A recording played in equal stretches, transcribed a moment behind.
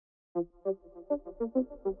In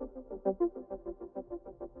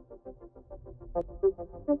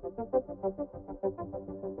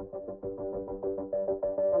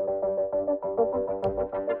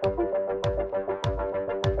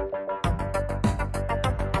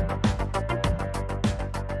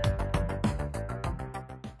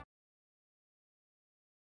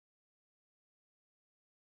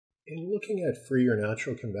looking at free or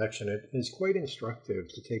natural convection, it is quite instructive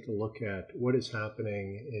to take a look at what is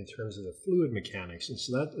happening in terms of the fluid mechanics. And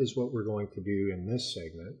so that is what we're going to do in this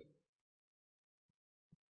segment.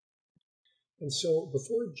 And so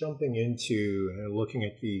before jumping into looking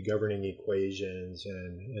at the governing equations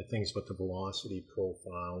and things about the velocity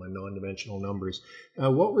profile and non-dimensional numbers,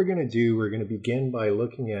 what we're going to do, we're going to begin by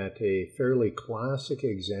looking at a fairly classic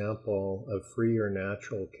example of free or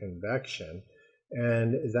natural convection.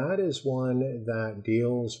 And that is one that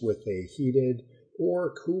deals with a heated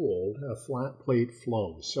or cooled flat plate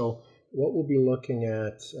flow. So what we'll be looking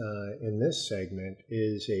at in this segment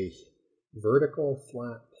is a vertical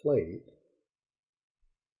flat plate.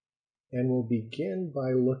 And we'll begin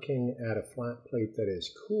by looking at a flat plate that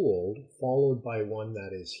is cooled, followed by one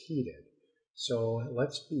that is heated. So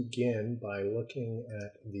let's begin by looking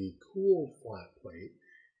at the cooled flat plate.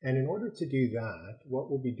 And in order to do that, what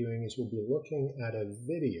we'll be doing is we'll be looking at a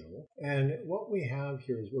video. And what we have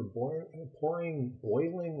here is we're pouring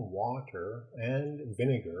boiling water and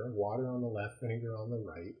vinegar, water on the left, vinegar on the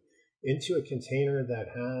right, into a container that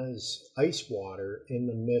has ice water in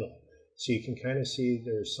the middle. So you can kind of see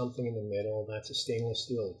there's something in the middle. That's a stainless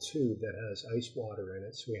steel tube that has ice water in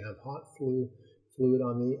it. So we have hot fluid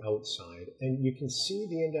on the outside. And you can see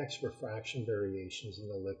the index refraction variations in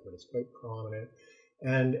the liquid. It's quite prominent.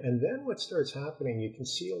 And then what starts happening, you can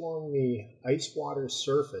see along the ice water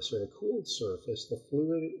surface or the cooled surface, the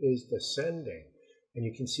fluid is descending. And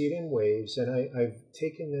you can see it in waves. And I've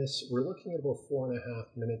taken this, we're looking at about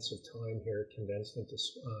 4.5 minutes of time here condensed into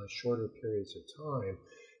shorter periods of time.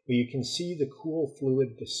 But you can see the cool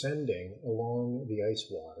fluid descending along the ice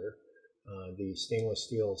water, the stainless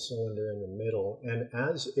steel cylinder in the middle. And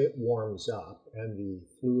as it warms up and the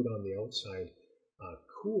fluid on the outside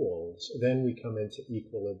cools, then we come into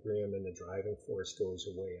equilibrium and the driving force goes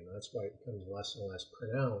away. And that's why it becomes less and less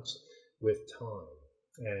pronounced with time.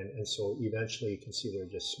 And so eventually you can see there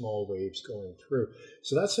are just small waves going through.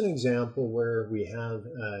 So that's an example where we have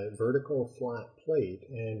a vertical flat plate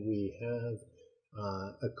and we have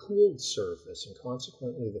a cooled surface, and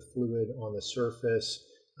consequently the fluid on the surface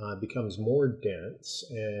becomes more dense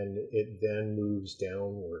and it then moves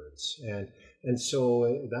downwards. And so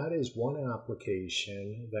that is one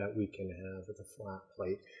application that we can have with a flat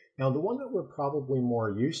plate. Now the one that we're probably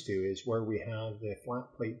more used to is where we have the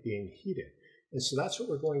flat plate being heated. And so that's what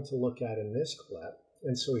we're going to look at in this clip.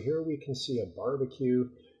 And so here we can see a barbecue.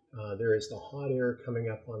 There is the hot air coming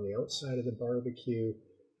up on the outside of the barbecue.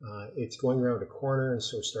 It's going around a corner and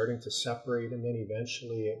so starting to separate, and then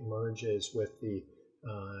eventually it merges with the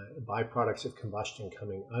byproducts of combustion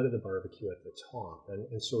coming out of the barbecue at the top.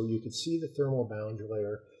 And so you could see the thermal boundary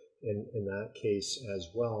layer in that case as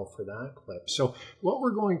well for that clip. So what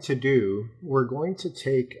we're going to do, we're going to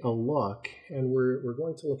take a look, and we're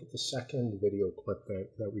going to look at the second video clip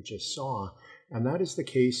that we just saw, and that is the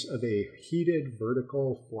case of a heated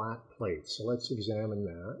vertical flat plate. So let's examine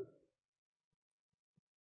that.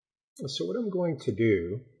 So what I'm going to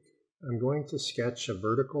do, I'm going to sketch a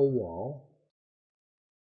vertical wall.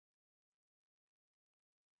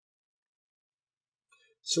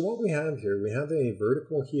 So what we have here, we have a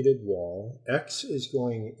vertical heated wall. X is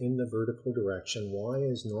going in the vertical direction. Y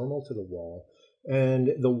is normal to the wall.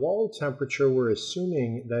 And the wall temperature, we're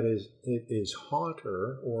assuming that it is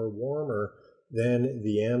hotter or warmer than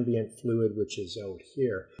the ambient fluid which is out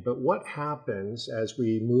here. But what happens as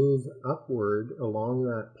we move upward along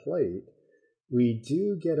that plate, we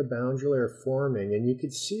do get a boundary layer forming, and you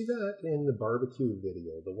could see that in the barbecue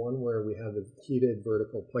video, the one where we have the heated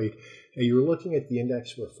vertical plate. And you're looking at the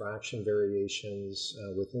index refraction variations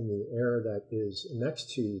within the air that is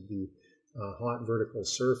next to the hot vertical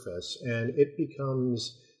surface, and it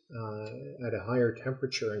becomes at a higher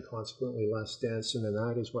temperature and consequently less dense, and then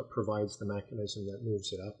that is what provides the mechanism that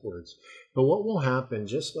moves it upwards. But what will happen,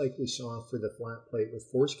 just like we saw for the flat plate with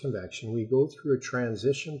forced convection, we go through a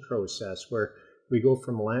transition process where we go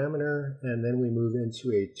from laminar and then we move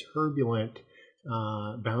into a turbulent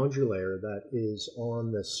boundary layer that is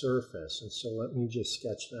on the surface. And so let me just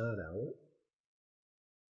sketch that out.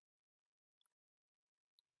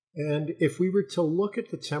 And if we were to look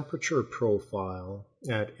at the temperature profile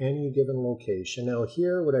at any given location, now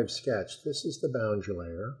here what I've sketched, this is the boundary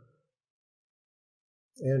layer.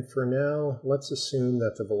 And for now, let's assume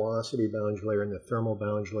that the velocity boundary layer and the thermal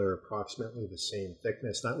boundary layer are approximately the same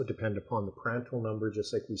thickness. That would depend upon the Prandtl number,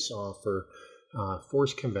 just like we saw for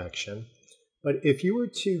forced convection. But if you were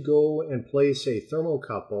to go and place a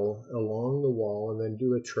thermocouple along the wall and then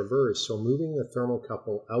do a traverse, so moving the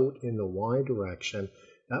thermocouple out in the y direction,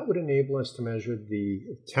 that would enable us to measure the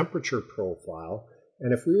temperature profile.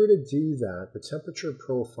 And if we were to do that, the temperature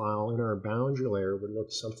profile in our boundary layer would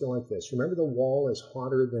look something like this. Remember, the wall is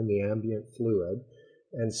hotter than the ambient fluid.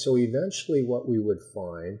 And so eventually what we would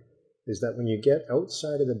find is that when you get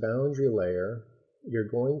outside of the boundary layer, you're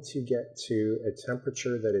going to get to a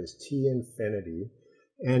temperature that is T infinity.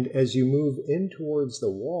 And as you move in towards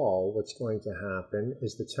the wall, what's going to happen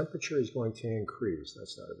is the temperature is going to increase.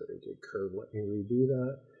 That's not a very good curve. Let me redo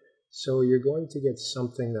that. So you're going to get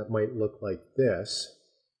something that might look like this.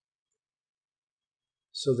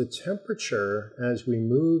 So the temperature, as we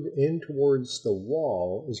move in towards the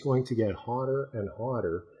wall, is going to get hotter and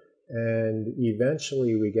hotter. And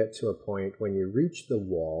eventually we get to a point when you reach the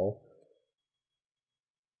wall.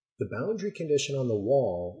 The boundary condition on the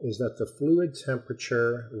wall is that the fluid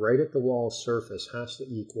temperature right at the wall surface has to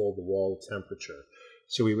equal the wall temperature.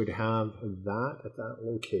 So we would have that at that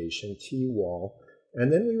location, T wall,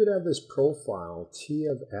 and then we would have this profile, T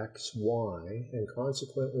of x, y, and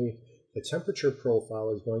consequently the temperature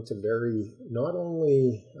profile is going to vary not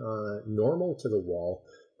only normal to the wall,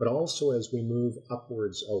 but also as we move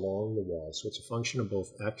upwards along the wall. So it's a function of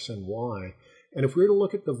both x and y. And if we were to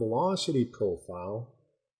look at the velocity profile,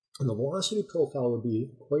 and the velocity profile would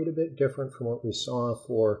be quite a bit different from what we saw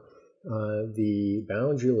for the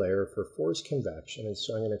boundary layer for forced convection. And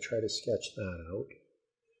so I'm going to try to sketch that out.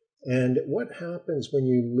 And what happens when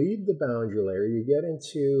you leave the boundary layer, you get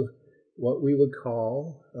into what we would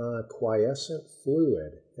call quiescent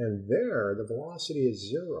fluid. And there, the velocity is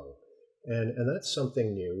zero. And that's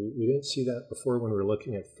something new. We didn't see that before when we were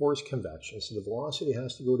looking at forced convection. So the velocity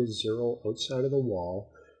has to go to zero outside of the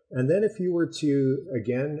wall. And then if you were to,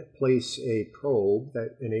 again, place a probe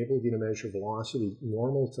that enabled you to measure velocity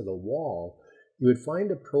normal to the wall, you would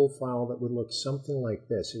find a profile that would look something like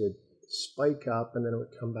this. It would spike up and then it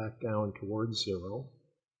would come back down towards zero.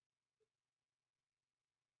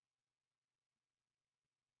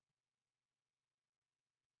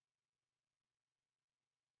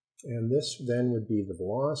 And this then would be the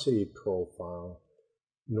velocity profile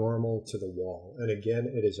normal to the wall. And again,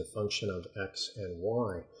 it is a function of x and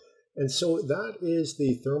y. And so that is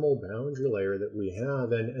the thermal boundary layer that we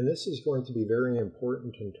have, and this is going to be very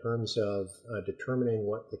important in terms of determining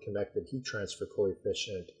what the convective heat transfer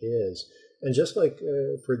coefficient is. And just like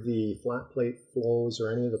for the flat plate flows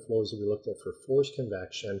or any of the flows that we looked at for forced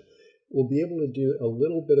convection, we'll be able to do a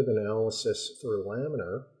little bit of analysis for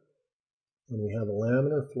laminar when we have a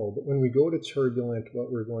laminar flow. But when we go to turbulent, what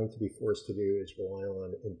we're going to be forced to do is rely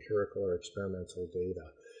on empirical or experimental data.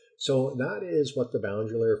 So that is what the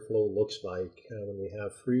boundary layer flow looks like when we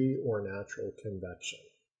have free or natural convection.